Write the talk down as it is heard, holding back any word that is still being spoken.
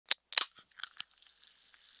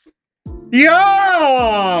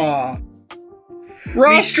Yeah!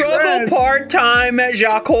 We struggle part-time at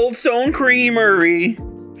Jacques Coldstone Creamery.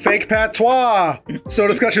 Fake patois.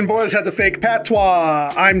 Sodascussion boys had the fake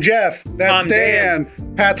patois. I'm Jeff. That's I'm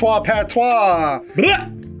Dan. Patois, patois.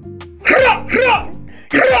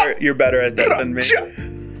 You're better at that than me.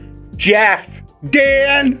 Jeff,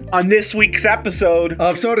 Dan. on this week's episode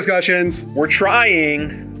Of Sodascussions. we're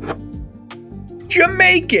trying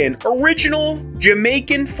original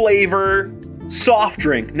Jamaican flavor soft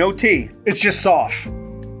drink. No tea. It's just soft.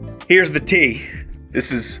 Here's the tea.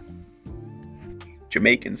 This is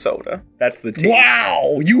Jamaican soda. That's the tea.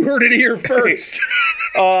 Wow, you heard it here first.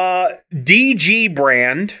 DG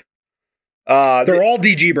brand. They're all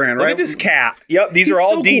DG brand, right? Look at this cat. Yep, these He's are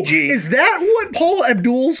all so DG. Cool. Is that what Paul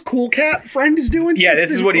Abdul's cool cat friend is doing? Yeah,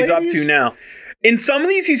 this is what he's up to now. In some of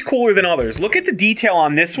these, he's cooler than others. Look at the detail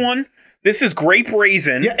on this one. This is grape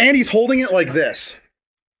raisin. Yeah, and he's holding it like this.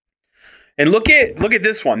 And look at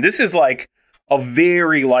this one. This is like a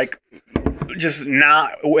very just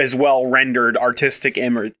not as well rendered artistic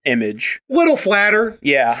image. Little flatter.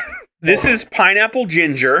 Yeah. This is pineapple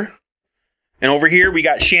ginger. And over here we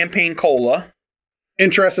got champagne cola.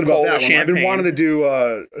 Interested about Cola, that one. I've been champagne. wanting to do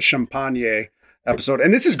a champagne episode.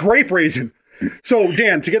 And this is grape raisin. So,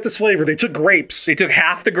 Dan, to get this flavor, they took grapes They took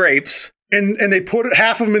half the grapes. and they put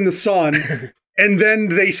half of them in the sun. And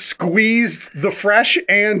then they squeezed the fresh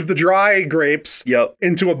and the dry grapes Yep.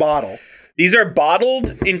 into a bottle. These are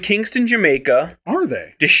bottled in Kingston, Jamaica. Are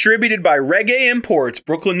they? Distributed by Reggae Imports,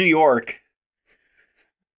 Brooklyn, New York.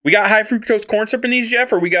 We got high fructose corn syrup in these,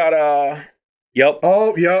 Jeff, or we got Yep.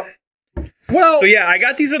 Oh, yeah. Well, So yeah, I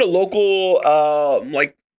got these at a local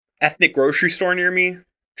ethnic grocery store near me.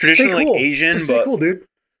 Traditionally cool. Asian, Stay but cool, dude.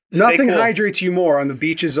 Stay Nothing cool. hydrates you more on the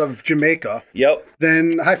beaches of Jamaica Yep.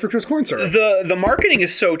 than high fructose corn syrup. The marketing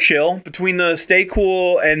is so chill between the Stay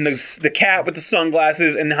Cool and the cat with the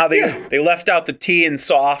sunglasses and how they left out the tea and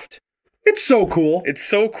soft. It's so cool. It's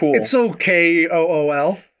so cool. It's so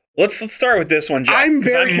KOOL. Let's start with this one, Jeff. I'm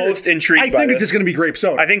 'cause very most intrigued I by think this. it's just going to be grape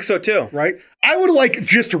soda. I think so too. Right? I would like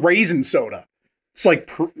just raisin soda. It's like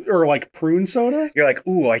prune soda. You're like,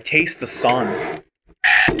 ooh, I taste the sun.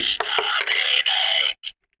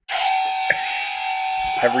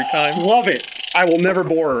 Every time. Love it. I will never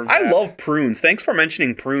bore. I love prunes. Thanks for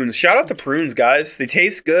mentioning prunes. Shout out to prunes, guys. They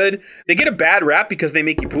taste good. They get a bad rap because they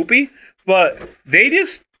make you poopy, but they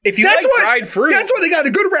just, if you like dried fruit. That's why they got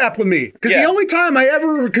a good rap with me. Because Yeah. the only time I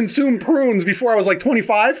ever consumed prunes before I was like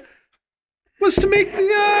 25 was to make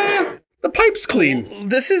the pipes clean.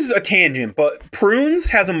 This is a tangent, but prunes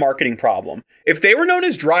has a marketing problem. If they were known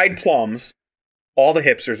as dried plums, all the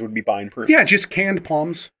hipsters would be buying prunes. Yeah, just canned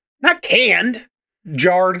plums. Not canned.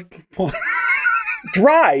 Jarred plums.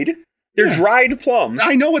 Dried. They're Yeah. dried plums.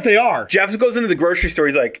 I know what they are. Jeff goes into the grocery store.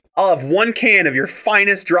 He's like, I'll have 1 can of your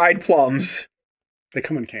finest dried plums. They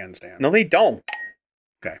come in cans, Dan. No, they don't.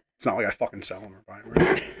 Okay. It's not like I fucking sell them or buy them.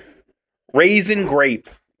 Right? Raisin grape.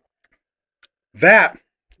 That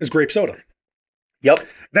is grape soda. Yep.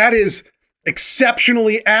 That is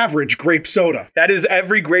exceptionally average grape soda. That is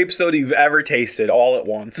every grape soda you've ever tasted all at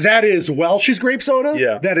once. That is Welch's grape soda.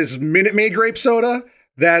 Yeah. That is Minute Maid grape soda.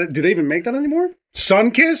 Do they even make that anymore?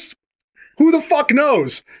 Sunkist? Who the fuck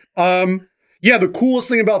knows? Yeah, the coolest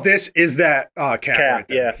thing about this is that cat right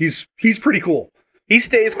there. yeah. He's pretty cool. He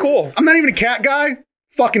stays cool. I'm not even a cat guy.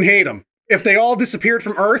 Fucking hate him. If they all disappeared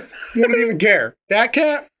from Earth, wouldn't even care. That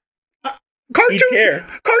cat? Cartoon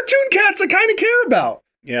cats I kind of care about.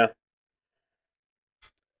 Yeah.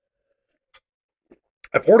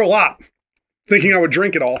 I poured a lot, thinking I would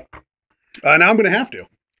drink it all. Now I'm going to have to.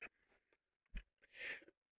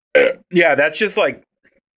 Yeah, that's just like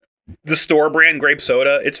the store brand grape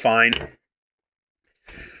soda. It's fine.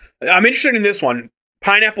 I'm interested in this one.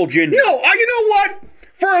 Pineapple ginger. No, you know what?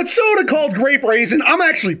 For a soda called grape raisin, I'm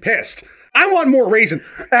actually pissed. I want more raisin.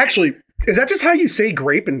 Actually, is that just how you say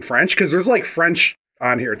grape in French? Because there's like French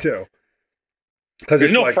on here too. Because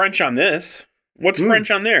There's no French on this. What's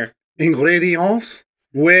French on there? Ingredients.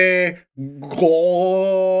 We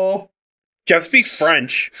go. Jeff speaks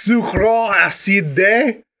French. Sucre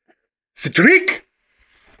acide. Citrique.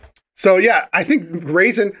 So yeah, I think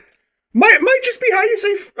raisin might just be how you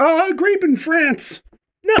say grape in France.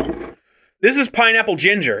 No. This is pineapple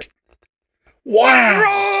ginger.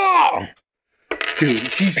 Wow.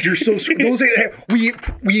 Dude, you're so those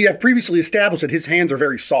we have previously established that his hands are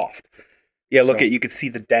very soft. Yeah, look So- at, you could see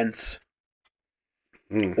the dents.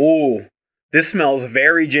 Ooh, this smells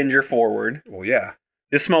very ginger forward. Well, yeah.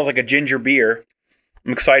 This smells like a ginger beer.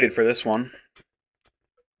 I'm excited for this one.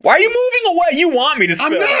 Why are you moving away? You want me to spill.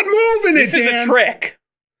 I'm not moving This it, is Dan. a trick.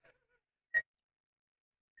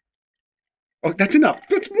 Oh, that's enough.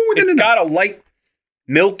 That's more than It's enough. got a light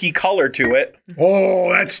milky color to it.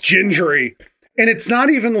 Oh, that's gingery. And it's not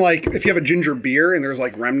even like if you have a ginger beer and there's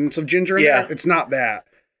like remnants of ginger in there. It's not that.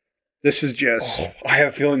 This is just... Oh, I have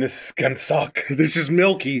a feeling this is going to suck. This is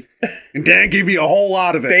milky. And Dan gave me a whole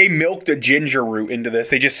lot of it. They milked a ginger root into this.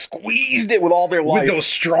 They just squeezed it with all their life. With those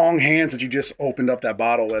strong hands that you just opened up that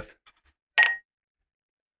bottle with.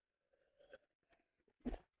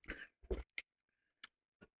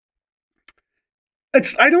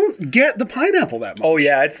 I don't get the pineapple that much. Oh,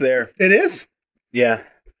 yeah, it's there. It is? Yeah.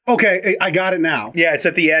 Okay, I got it now. Yeah, it's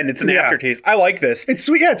at the end. It's an aftertaste. I like this. It's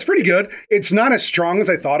sweet. Yeah, it's pretty good. It's not as strong as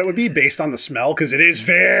I thought it would be based on the smell because it is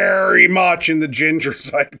very much in the ginger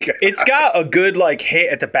side. It's got a good like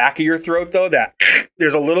hit at the back of your throat though. That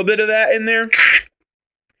there's a little bit of that in there.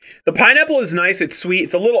 The pineapple is nice. It's sweet.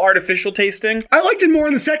 It's a little artificial tasting. I liked it more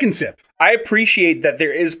in the second sip. I appreciate that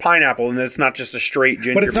there is pineapple and it's not just a straight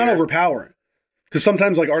ginger. But it's not beer. overpowering. Because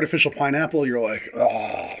sometimes like artificial pineapple, you're like,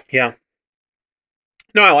 oh. Yeah.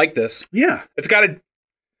 No, I like this. Yeah. It's got a...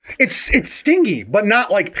 It's stingy, but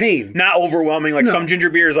not like pain. Not overwhelming. Like some ginger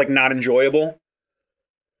beer is like not enjoyable.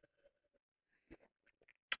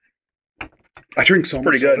 I drink so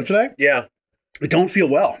much soda today. Yeah. I don't feel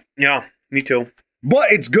well. Yeah, me too.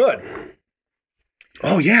 But it's good.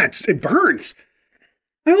 Oh yeah, it burns.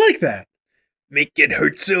 I like that. Make it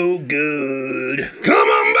hurt so good. Come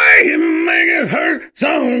on, baby, make it hurt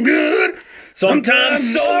so good.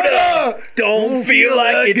 Sometimes soda don't feel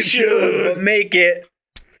like it should, but make it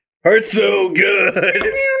hurt so good.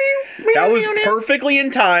 That was perfectly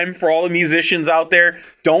in time for all the musicians out there.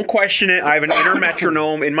 Don't question it. I have an inner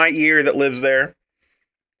metronome in my ear that lives there.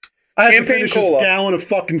 I have to finish this gallon of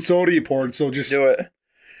fucking soda you poured, so just do it.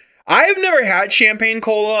 I have never had champagne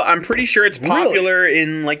cola. I'm pretty sure it's popular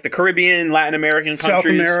in like the Caribbean, Latin American countries. South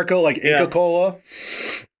America, like Inca Cola.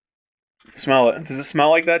 Smell it. Does it smell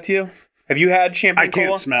like that to you? Have you had champagne cola? I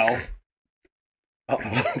can't smell.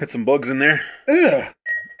 Uh-oh. Got some bugs in there. Ugh.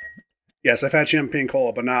 Yes, I've had champagne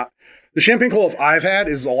cola, but not... The champagne cola I've had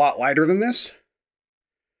is a lot lighter than this.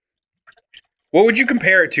 What would you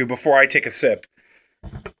compare it to before I take a sip?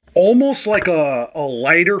 Almost like a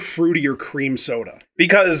lighter, fruitier cream soda.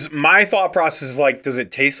 Because my thought process is like, does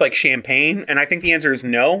it taste like champagne? And I think the answer is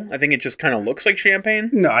no. I think it just kind of looks like champagne.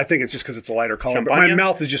 No, I think it's just because it's a lighter color. Champagne? But my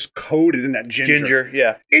mouth is just coated in that ginger. Ginger,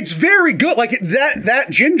 yeah. It's very good. Like that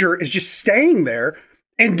ginger is just staying there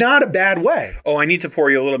and not a bad way. Oh, I need to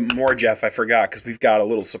pour you a little more, Jeff. I forgot because we've got a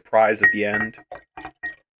little surprise at the end.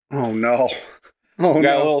 Oh, no. Oh, we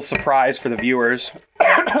got a little surprise for the viewers.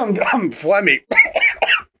 I'm phlegmy.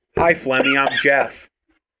 Hi, Flemmy. I'm Jeff.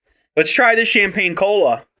 Let's try this champagne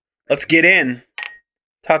cola. Let's get in.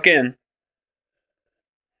 Tuck in.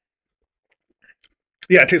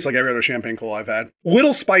 Yeah, it tastes like every other champagne cola I've had. A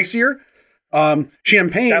little spicier.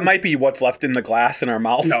 Champagne. That might be what's left in the glass in our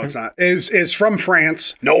mouth. No, it's not. Is from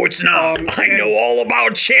France. No, it's not. I know all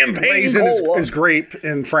about champagne cola. Is grape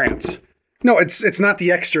in France. No, it's not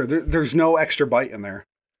the extra. There's no extra bite in there.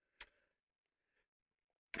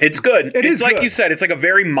 It's good. It's like good. you said, it's like a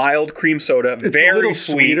very mild cream soda. It's very a little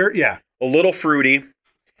sweet. Sweeter, yeah. A little fruity.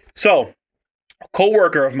 So, a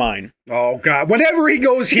co-worker of mine. Oh, God. Whenever he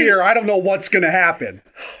goes here, I don't know what's going to happen.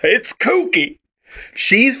 It's kooky.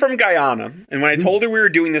 She's from Guyana. And when I told her we were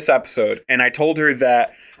doing this episode, and I told her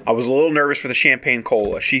that I was a little nervous for the champagne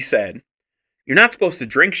cola, she said, "You're not supposed to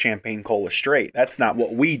drink champagne cola straight. That's not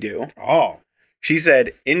what we do." Oh. She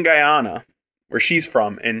said, in Guyana, where she's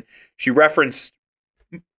from, and she referenced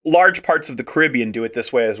large parts of the Caribbean do it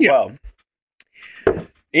this way as well.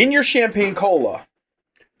 In your champagne cola,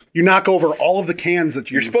 you knock over all of the cans that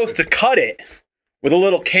you're supposed to cut it with a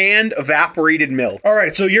little canned evaporated milk. All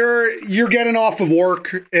right, so you're getting off of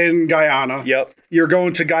work in Guyana. Yep. You're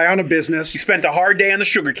going to Guyana business. You spent a hard day on the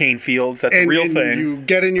sugarcane fields. That's a real thing. You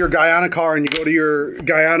get in your Guyana car and you go to your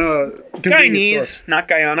Guyana Guyanese, store. Not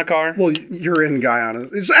Guyana car. Well, you're in Guyana.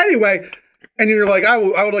 Anyway, and you're like, I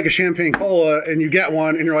would like a champagne cola, and you get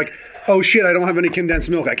one, and you're like, oh shit, I don't have any condensed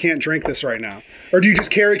milk. I can't drink this right now. Or do you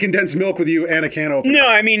just carry condensed milk with you and a can opener? No,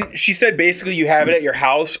 I mean, she said basically you have it at your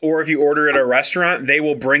house, or if you order it at a restaurant, they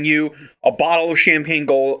will bring you a bottle of champagne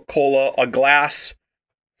cola, a glass.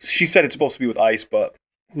 She said it's supposed to be with ice, but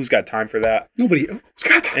who's got time for that? Nobody. Who's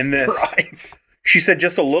got time for ice? She said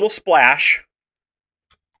just a little splash.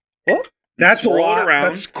 What? That's a lot.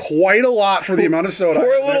 That's quite a lot for the amount of soda.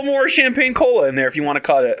 Pour a little more champagne cola in there if you want to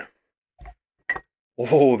cut it.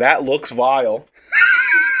 Oh, that looks vile.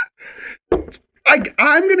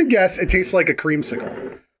 I'm going to guess it tastes like a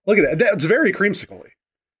creamsicle. Look at that. That's very creamsicle-y.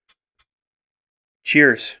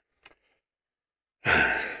 Cheers.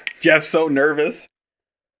 Jeff's so nervous.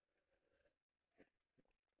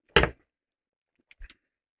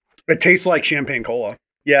 It tastes like champagne cola.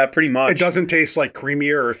 Yeah, pretty much. It doesn't taste like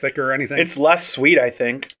creamier or thicker or anything. It's less sweet, I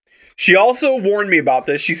think. She also warned me about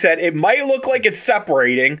this. She said, it might look like it's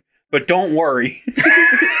separating, but don't worry.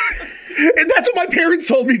 And that's what my parents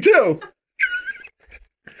told me, too.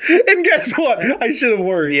 And guess what? I should have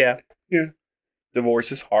worried. Yeah. Yeah.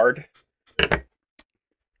 Divorce is hard.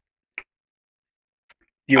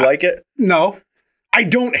 You like it? No. I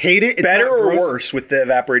don't hate it. It's better not or gross. worse with the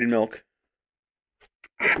evaporated milk?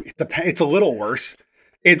 It's a little worse.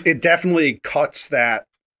 It definitely cuts that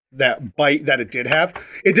bite that it did have.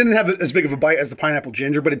 It didn't have as big of a bite as the pineapple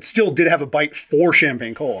ginger, but it still did have a bite for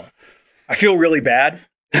champagne cola. I feel really bad.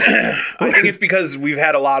 I think it's because we've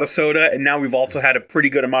had a lot of soda, and now we've also had a pretty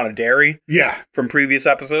good amount of dairy. Yeah. From previous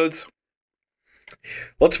episodes.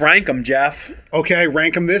 Let's rank them, Jeff. Okay,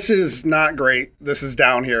 rank them. This is not great. This is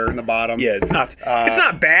down here in the bottom. Yeah, it's not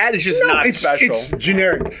bad. It's just not special. It's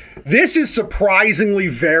generic. This is surprisingly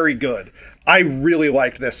very good. I really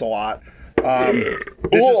liked this a lot.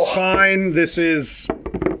 This is fine. This is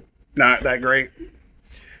not that great.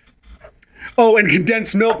 Oh, and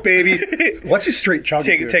condensed milk, baby. Let's just straight chug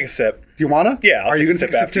it. Take a sip. Do you want to? Yeah, Are you going to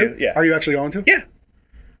take a sip too? Yeah. Are you actually going to? Yeah.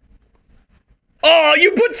 Oh,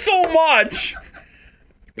 you put so much.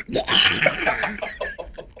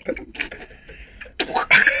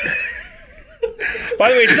 By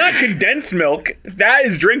the way, it's not condensed milk. That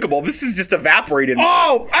is drinkable. This is just evaporated milk.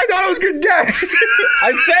 Oh, I thought it was condensed.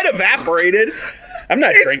 I said evaporated. I'm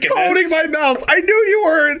not drinking this. It's coating my mouth. I knew you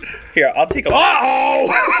weren't. Here, I'll take a look. Oh!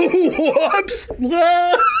 Whoops.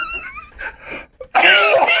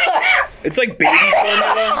 It's like baby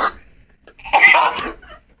formula.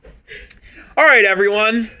 All right,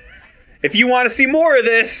 everyone. If you want to see more of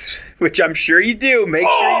this, which I'm sure you do, make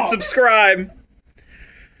sure you subscribe.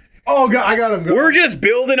 Oh, God, I got him. We're just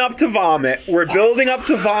building up to vomit. We're building up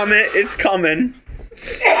to vomit. It's coming.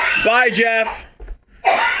 Bye, Jeff.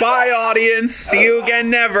 Bye, audience. See you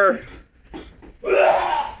again, never.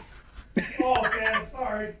 Oh, man,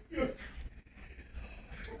 sorry.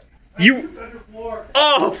 You.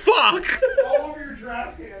 Oh, fuck. All over your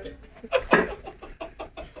trash can.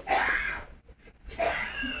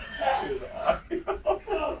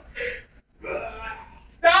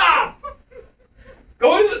 Stop!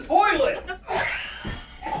 Go to the toilet!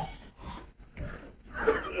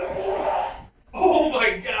 Oh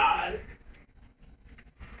my god!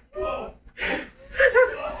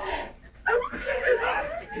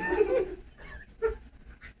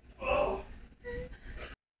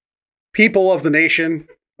 People of the nation,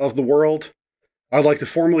 of the world, I'd like to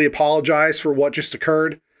formally apologize for what just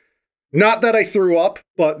occurred. Not that I threw up,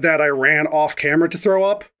 but that I ran off camera to throw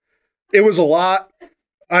up. It was a lot.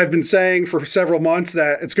 I've been saying for several months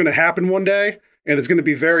that it's going to happen one day, and it's going to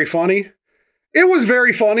be very funny. It was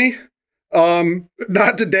very funny.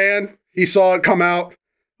 Not to Dan. He saw it come out.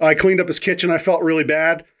 I cleaned up his kitchen. I felt really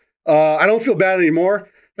bad. I don't feel bad anymore.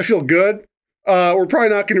 I feel good. We're probably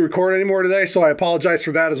not going to record anymore today, so I apologize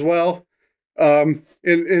for that as well. And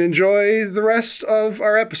enjoy the rest of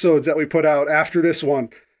our episodes that we put out after this one.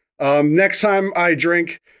 Next time I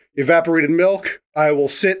drink evaporated milk, I will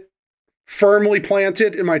sit firmly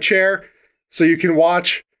planted in my chair so you can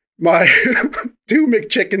watch my 2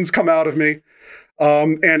 McChickens come out of me,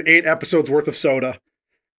 and 8 episodes worth of soda.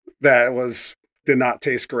 That did not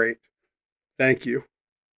taste great. Thank you.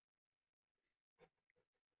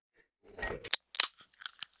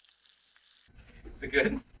 Is it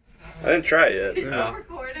good? I didn't try it yet. Is it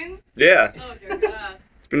recording? Yeah. Oh, dear God.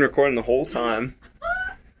 It's been recording the whole time.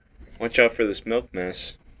 Watch out for this milk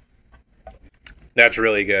mess. That's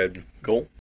really good. Cool.